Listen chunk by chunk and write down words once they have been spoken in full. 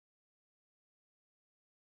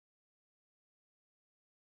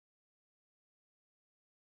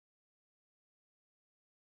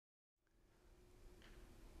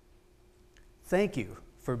Thank you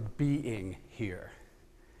for being here.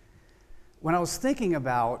 When I was thinking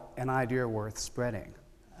about an idea worth spreading,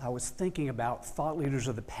 I was thinking about thought leaders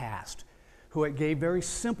of the past who gave very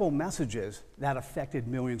simple messages that affected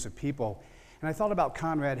millions of people. And I thought about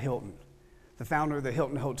Conrad Hilton, the founder of the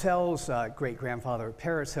Hilton Hotels, great-grandfather of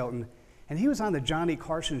Paris Hilton. And he was on the Johnny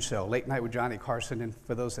Carson show, Late Night with Johnny Carson. And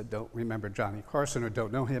for those that don't remember Johnny Carson or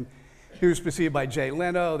don't know him, he was preceded by Jay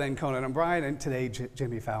Leno, then Conan O'Brien, and today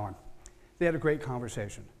Jimmy Fallon. They had a great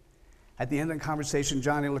conversation. At the end of the conversation,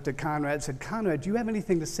 Johnny looked at Conrad and said, "Conrad, do you have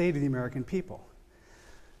anything to say to the American people?"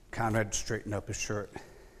 Conrad straightened up his shirt,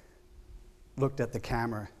 looked at the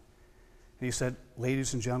camera, and he said,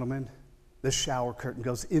 "Ladies and gentlemen, the shower curtain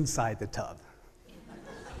goes inside the tub."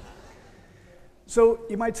 So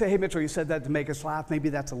you might say, "Hey, Mitchell, you said that to make us laugh." Maybe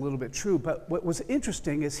that's a little bit true, but what was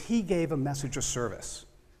interesting is he gave a message of service.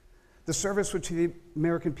 The service to the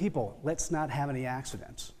American people, let's not have any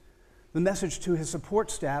accidents. The message to his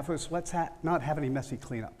support staff was, let's not have any messy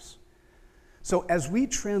cleanups. So as we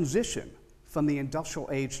transition from the industrial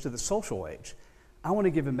age to the social age, I want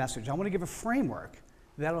to give a message. I want to give a framework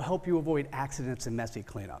that'll help you avoid accidents and messy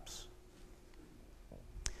cleanups.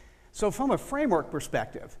 So from a framework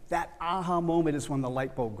perspective, that aha moment is when the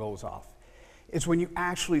light bulb goes off. It's when you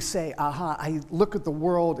actually say, aha, I look at the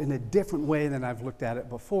world in a different way than I've looked at it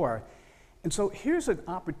before. And so here's an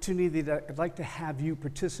opportunity that I'd like to have you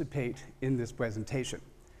participate in this presentation.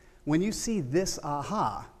 When you see this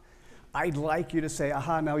aha, I'd like you to say,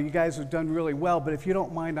 aha, now you guys have done really well, but if you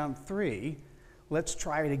don't mind on 3, let's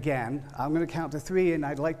try it again. I'm going to count to 3, and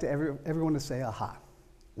I'd like to everyone to say aha.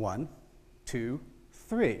 1, 2,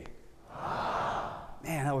 3. Ah.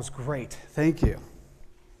 Man, that was great. Thank you.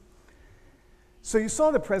 So you saw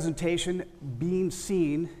the presentation, being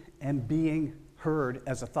seen and being heard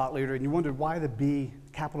as a thought leader, and you wondered why the B,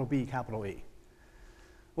 capital B, capital E.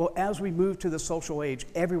 Well, as we move to the social age,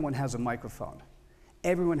 everyone has a microphone.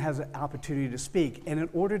 Everyone has an opportunity to speak, and in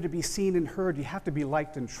order to be seen and heard, you have to be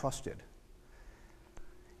liked and trusted.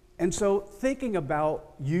 And so thinking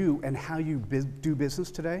about you and how you do business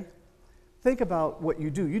today, think about what you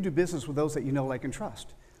do. You do business with those that you know, like, and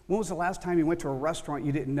trust. When was the last time you went to a restaurant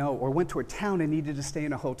you didn't know, or went to a town and needed to stay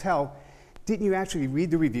in a hotel? Didn't you actually read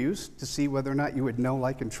the reviews to see whether or not you would know,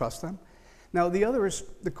 like, and trust them? Now,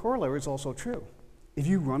 the corollary is also true. If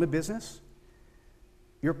you run a business,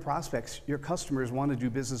 your prospects, your customers want to do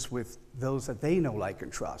business with those that they know, like,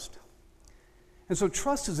 and trust. And so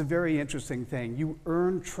trust is a very interesting thing. You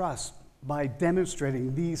earn trust by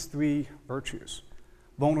demonstrating these 3 virtues.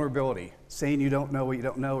 Vulnerability, saying you don't know what you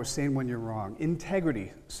don't know, or saying when you're wrong.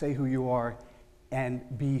 Integrity, say who you are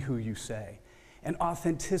and be who you say. And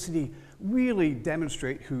authenticity, really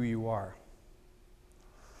demonstrate who you are.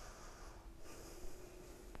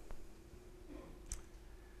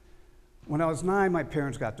 When I was 9, my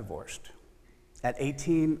parents got divorced. At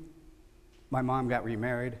 18, my mom got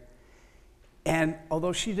remarried. And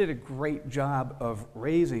although she did a great job of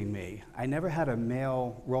raising me, I never had a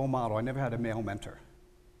male role model. I never had a male mentor.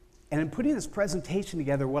 And in putting this presentation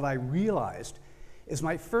together, what I realized is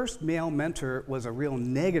my first male mentor was a real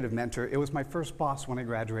negative mentor. It was my first boss when I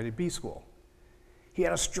graduated B school. He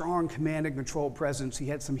had a strong command and control presence. He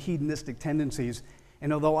had some hedonistic tendencies.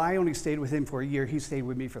 And although I only stayed with him for a year, he stayed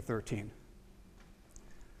with me for 13.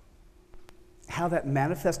 How that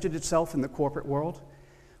manifested itself in the corporate world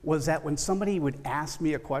was that when somebody would ask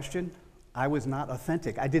me a question, I was not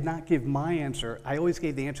authentic. I did not give my answer. I always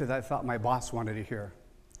gave the answer that I thought my boss wanted to hear.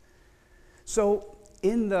 So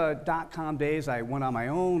in the dot-com days, I went on my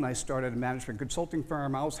own. I started a management consulting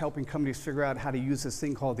firm. I was helping companies figure out how to use this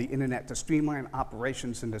thing called the internet to streamline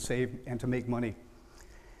operations and to save and to make money.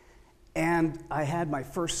 And I had my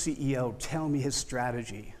first CEO tell me his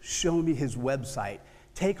strategy, show me his website,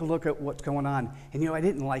 take a look at what's going on. And I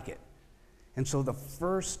didn't like it. And so the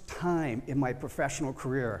first time in my professional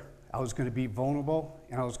career, I was going to be vulnerable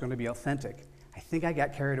and I was going to be authentic. I think I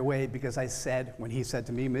got carried away because I said, when he said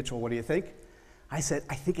to me, "Mitchell, what do you think?" I said,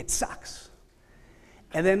 "I think it sucks."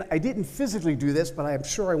 And then I didn't physically do this, but I'm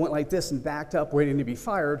sure I went like this and backed up waiting to be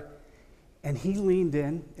fired. And he leaned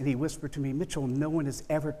in and he whispered to me, "Mitchell, no one has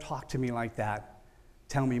ever talked to me like that.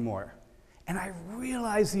 Tell me more." And I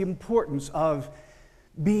realized the importance of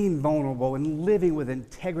being vulnerable and living with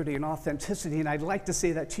integrity and authenticity. And I'd like to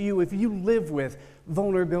say that to you, if you live with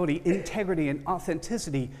vulnerability, integrity, and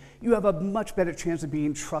authenticity, you have a much better chance of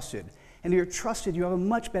being trusted. And if you're trusted, you have a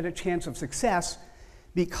much better chance of success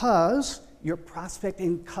because your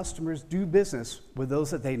prospecting customers do business with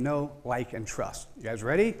those that they know, like, and trust. You guys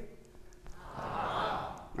ready?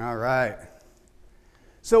 All right.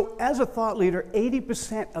 So as a thought leader,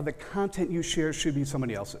 80% of the content you share should be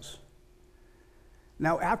somebody else's.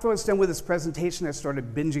 Now, after I was done with this presentation, I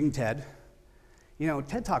started binging TED. You know,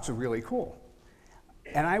 TED Talks are really cool.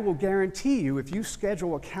 And I will guarantee you, if you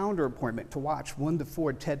schedule a calendar appointment to watch 1 to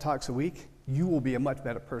 4 TED Talks a week, you will be a much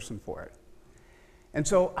better person for it. And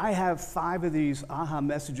so I have 5 of these aha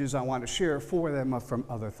messages I want to share. 4 of them are from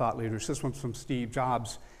other thought leaders. This one's from Steve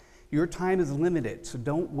Jobs. Your time is limited, so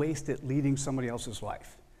don't waste it leading somebody else's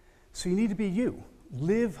life. So you need to be you.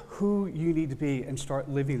 Live who you need to be and start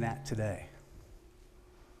living that today.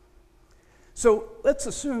 So let's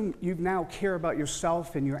assume you now care about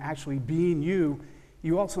yourself and you're actually being you.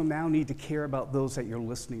 You also now need to care about those that you're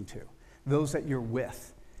listening to, those that you're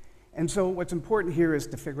with. And so what's important here is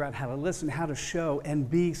to figure out how to listen, how to show and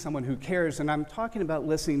be someone who cares. And I'm talking about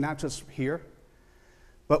listening not just here,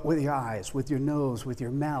 but with your eyes, with your nose, with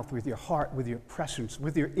your mouth, with your heart, with your presence,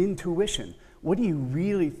 with your intuition. What do you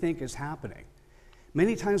really think is happening?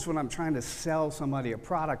 Many times when I'm trying to sell somebody a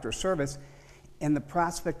product or service and the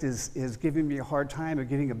prospect is giving me a hard time or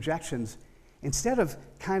getting objections, instead of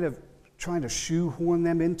kind of trying to shoehorn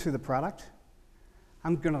them into the product,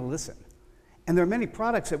 I'm going to listen. And there are many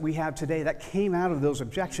products that we have today that came out of those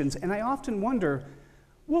objections, and I often wonder,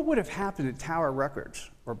 what would have happened at Tower Records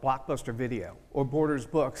or Blockbuster Video or Borders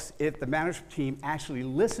Books if the management team actually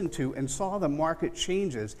listened to and saw the market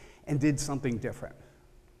changes and did something different?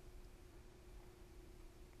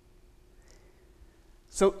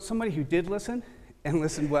 So somebody who did listen and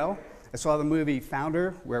listened well, I saw the movie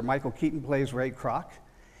Founder where Michael Keaton plays Ray Kroc,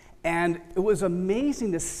 and it was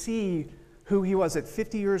amazing to see who he was at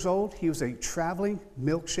 50 years old. He was a traveling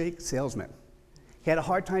milkshake salesman. He had a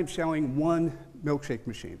hard time selling one milkshake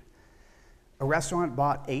machine. A restaurant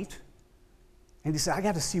bought 8, and he said, I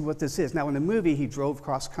got to see what this is. Now, in the movie, he drove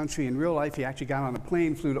cross country. In real life, he actually got on a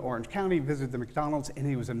plane, flew to Orange County, visited the McDonald's, and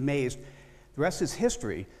he was amazed. The rest is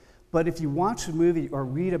history. But if you watch the movie or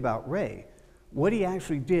read about Ray, what he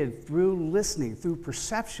actually did through listening, through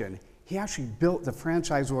perception, he actually built the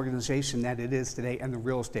franchise organization that it is today and the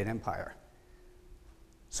real estate empire.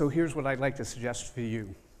 So here's what I'd like to suggest for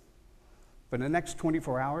you. For the next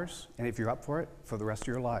 24 hours, and if you're up for it, for the rest of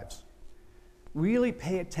your lives, really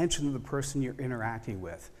pay attention to the person you're interacting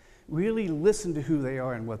with. Really listen to who they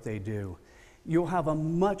are and what they do. You'll have a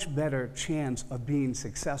much better chance of being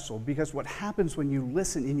successful, because what happens when you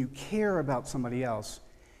listen and you care about somebody else,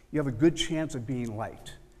 you have a good chance of being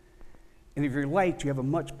liked. And if you're liked, you have a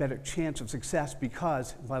much better chance of success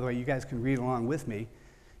because, by the way, you guys can read along with me,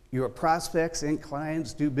 your prospects and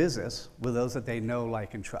clients do business with those that they know,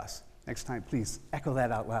 like, and trust. Next time, please echo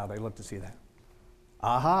that out loud. I'd love to see that.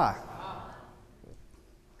 Aha.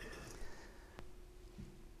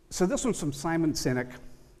 So this one's from Simon Sinek.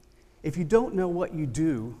 If you don't know what you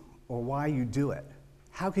do or why you do it,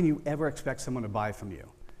 how can you ever expect someone to buy from you?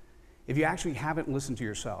 If you actually haven't listened to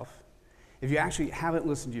yourself, if you actually haven't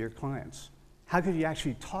listened to your clients, how could you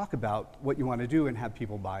actually talk about what you want to do and have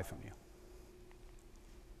people buy from you?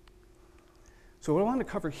 So what I want to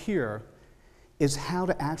cover here is how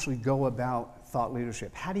to actually go about thought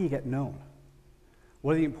leadership. How do you get known?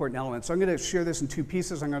 What are the important elements? So I'm going to share this in 2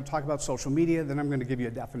 pieces. I'm going to talk about social media, then I'm going to give you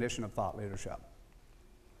a definition of thought leadership.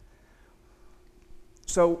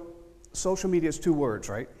 So social media is 2 words,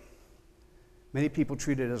 right? Many people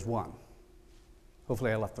treat it as one.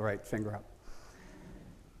 Hopefully I left the right finger up.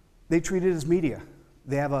 They treat it as media.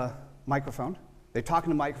 They have a microphone. They talk in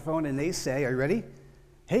the microphone and they say, are you ready?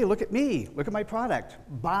 Hey, look at me. Look at my product.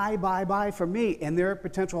 Buy from me. And their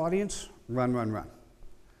potential audience, run, run, run.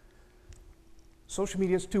 Social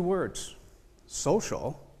media is 2 words.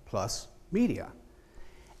 Social plus media.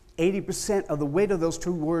 80% of the weight of those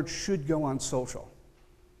 2 words should go on social.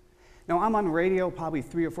 Now, I'm on radio probably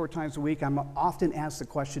 3 or 4 times a week. I'm often asked the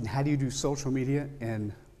question, how do you do social media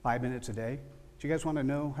in 5 minutes a day? Do you guys want to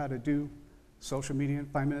know how to do social media in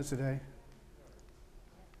 5 minutes a day?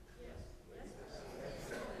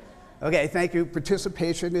 Okay, thank you.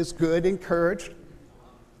 Participation is good, encouraged.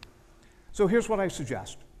 So here's what I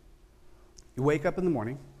suggest. You wake up in the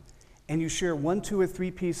morning and you share 1, 2, or 3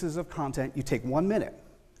 pieces of content. You take 1 minute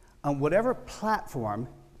on whatever platform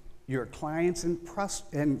your clients and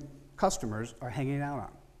customers are hanging out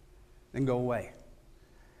on. Then go away.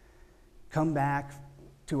 Come back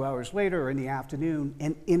 2 hours later or in the afternoon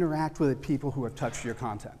and interact with the people who have touched your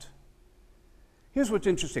content. Here's what's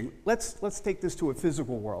interesting. Let's take this to a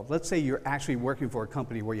physical world. Let's say you're actually working for a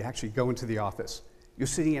company where you actually go into the office. You're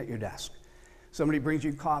sitting at your desk. Somebody brings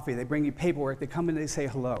you coffee. They bring you paperwork. They come in and they say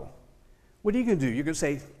hello. What are you going to do? You're going to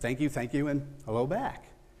say thank you, and hello back.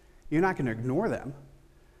 You're not going to ignore them.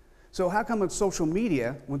 So how come on social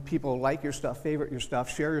media, when people like your stuff, favorite your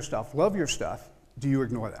stuff, share your stuff, love your stuff, do you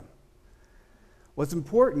ignore them? What's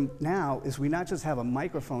important now is we not just have a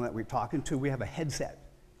microphone that we're talking to, we have a headset,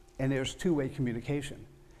 and there's two-way communication.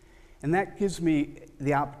 And that gives me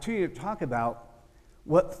the opportunity to talk about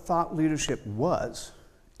what thought leadership was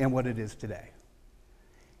and what it is today.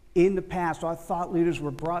 In the past, our thought leaders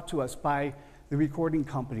were brought to us by the recording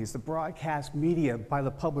companies, the broadcast media, by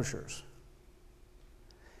the publishers.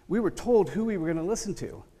 We were told who we were going to listen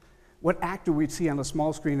to, what actor we'd see on the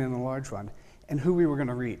small screen and the large one, and who we were going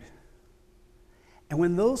to read. And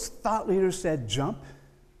when those thought leaders said jump,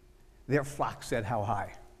 their flock said how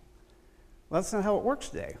high. Well, that's not how it works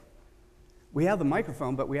today. We have the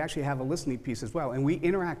microphone, but we actually have a listening piece as well, and we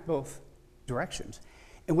interact both directions.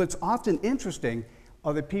 And what's often interesting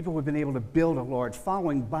are the people who have been able to build a large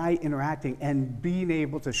following by interacting and being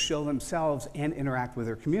able to show themselves and interact with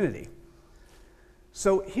their community.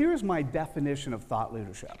 So here's my definition of thought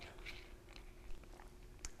leadership.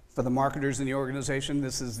 For the marketers in the organization,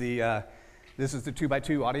 this is the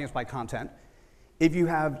 2x2 audience by content. If you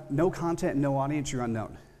have no content and no audience, you're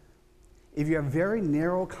unknown. If you have very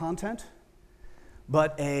narrow content,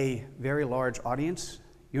 but a very large audience,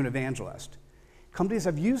 you're an evangelist. Companies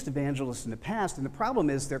have used evangelists in the past, and the problem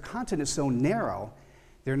is their content is so narrow,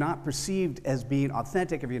 they're not perceived as being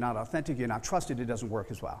authentic. If you're not authentic, you're not trusted, it doesn't work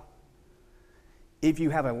as well. If you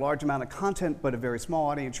have a large amount of content, but a very small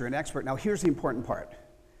audience, you're an expert. Now here's the important part.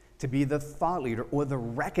 To be the thought leader or the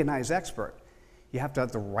recognized expert, you have to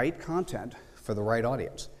have the right content for the right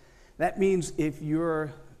audience. That means if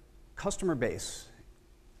your customer base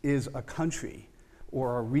is a country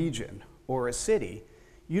or a region or a city,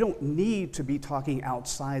 you don't need to be talking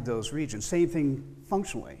outside those regions. Same thing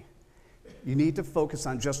functionally. You need to focus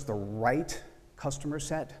on just the right customer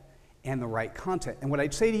set and the right content. And what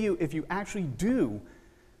I'd say to you, if you actually do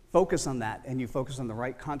focus on that and you focus on the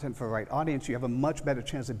right content for the right audience, you have a much better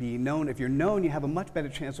chance of being known. If you're known, you have a much better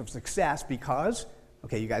chance of success because,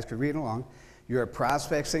 okay, you guys could read along, your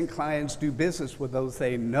prospects and clients do business with those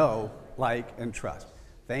they know, like, and trust.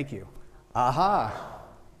 Thank you. Aha.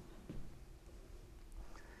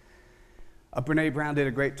 Brene Brown did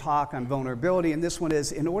a great talk on vulnerability, and this one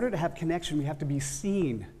is, in order to have connection, we have to be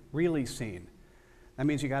seen, really seen. That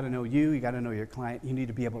means you got to know you got to know your client, you need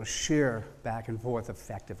to be able to share back and forth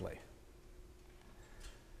effectively.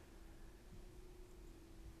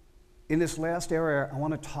 In this last area, I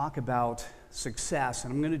want to talk about success,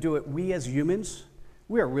 and I'm going to do it, we as humans,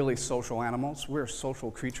 we are really social animals, we're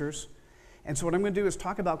social creatures. And so what I'm going to do is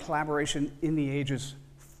talk about collaboration in the ages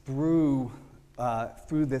through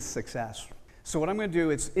this success. So what I'm going to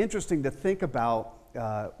do, it's interesting to think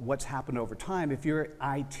about what's happened over time. If you're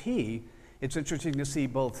IT, it's interesting to see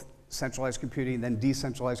both centralized computing, then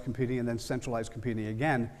decentralized computing, and then centralized computing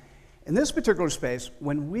again. In this particular space,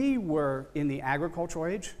 when we were in the agricultural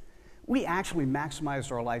age, we actually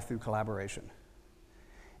maximized our life through collaboration.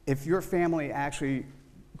 If your family actually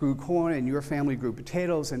grew corn and your family grew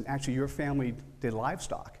potatoes and actually your family did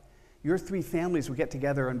livestock, your three families would get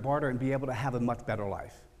together and barter and be able to have a much better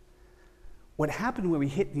life. What happened when we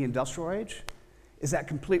hit the industrial age is that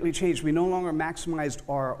completely changed. We no longer maximized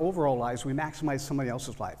our overall lives, we maximized somebody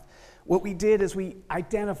else's life. What we did is we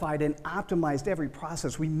identified and optimized every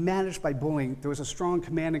process. We managed by bullying. There was a strong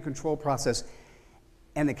command and control process.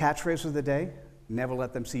 And the catchphrase of the day, never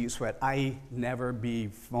let them see you sweat, i.e. never be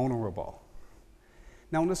vulnerable.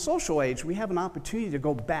 Now in the social age, we have an opportunity to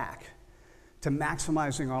go back to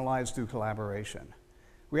maximizing our lives through collaboration.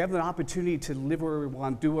 We have the opportunity to live where we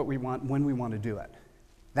want, do what we want, when we want to do it.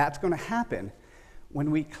 That's going to happen when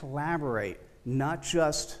we collaborate, not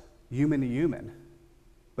just human to human,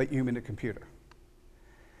 but human to computer.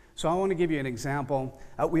 So I want to give you an example.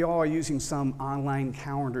 We all are using some online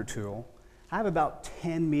calendar tool. I have about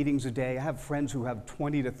 10 meetings a day. I have friends who have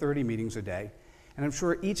 20 to 30 meetings a day. And I'm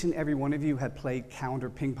sure each and every one of you had played calendar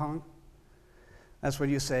ping pong. That's when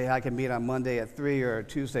you say, I can meet on Monday at 3 or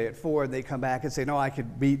Tuesday at 4. They come back and say, no, I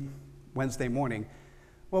could meet Wednesday morning.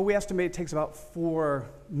 Well, we estimate it takes about 4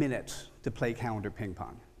 minutes to play calendar ping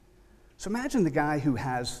pong. So imagine the guy who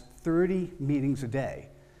has 30 meetings a day,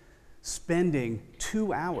 spending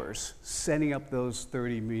 2 hours setting up those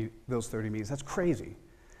 30 meetings. That's crazy.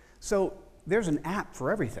 So there's an app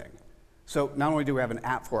for everything. So not only do we have an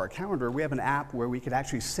app for our calendar, we have an app where we could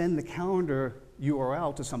actually send the calendar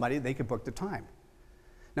URL to somebody, they could book the time.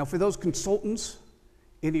 Now for those consultants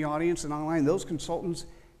in the audience and online, those consultants,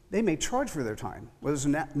 they may charge for their time. Well, there's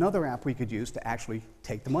another app we could use to actually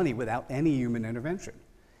take the money without any human intervention.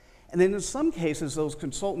 And then in some cases, those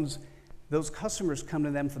consultants, those customers come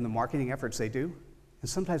to them from the marketing efforts they do, and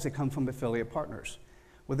sometimes they come from affiliate partners.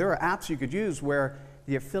 Well, there are apps you could use where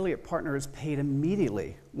the affiliate partner is paid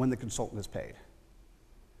immediately when the consultant is paid.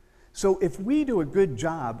 So if we do a good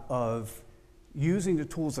job of using the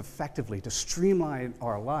tools effectively to streamline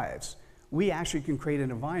our lives, we actually can create an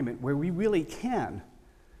environment where we really can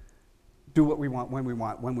do what we want, when we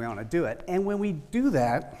want to do it. And when we do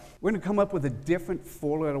that, we're going to come up with a different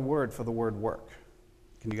four-letter word for the word work.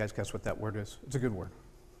 Can you guys guess what that word is? It's a good word.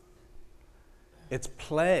 It's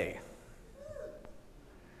play.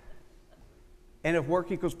 And if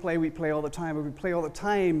work equals play, we play all the time. If we play all the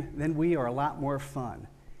time, then we are a lot more fun.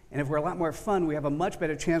 And if we're a lot more fun, we have a much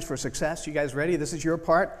better chance for success. You guys ready? This is your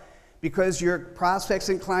part. Because your prospects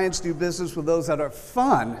and clients do business with those that are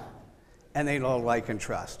fun and they know, like, and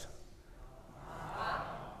trust.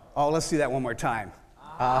 Oh, let's see that one more time.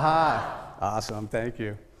 Aha. Awesome. Thank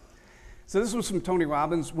you. So this was from Tony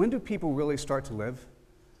Robbins. When do people really start to live?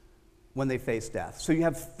 When they face death. So you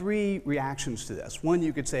have three reactions to this. One,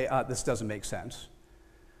 you could say, this doesn't make sense.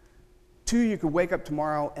 Two, you could wake up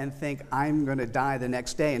tomorrow and think, I'm going to die the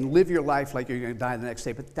next day, and live your life like you're going to die the next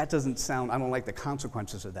day. But that doesn't sound, I don't like the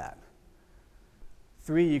consequences of that.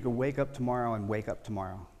 Three, you could wake up tomorrow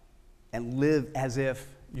and live as if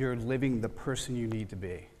you're living the person you need to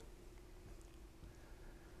be.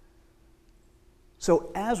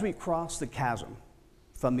 So as we cross the chasm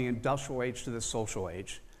from the industrial age to the social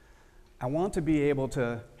age, I want to be able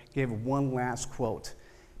to give one last quote.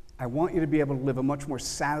 I want you to be able to live a much more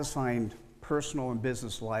satisfying personal and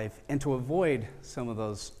business life and to avoid some of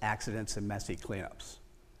those accidents and messy cleanups.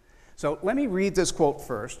 So let me read this quote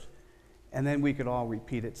first, and then we could all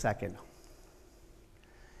repeat it second.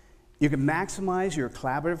 You can maximize your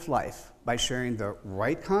collaborative life by sharing the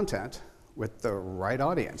right content with the right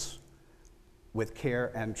audience, with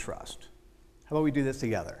care and trust. How about we do this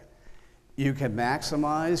together? You can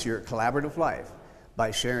maximize your collaborative life by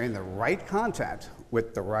sharing the right content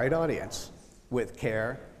with the right audience, with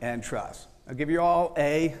care and trust. I'll give you all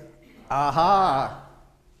a aha.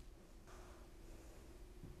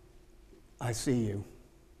 I see you.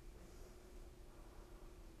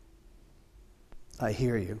 I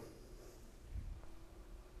hear you.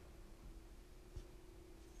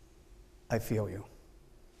 I feel you.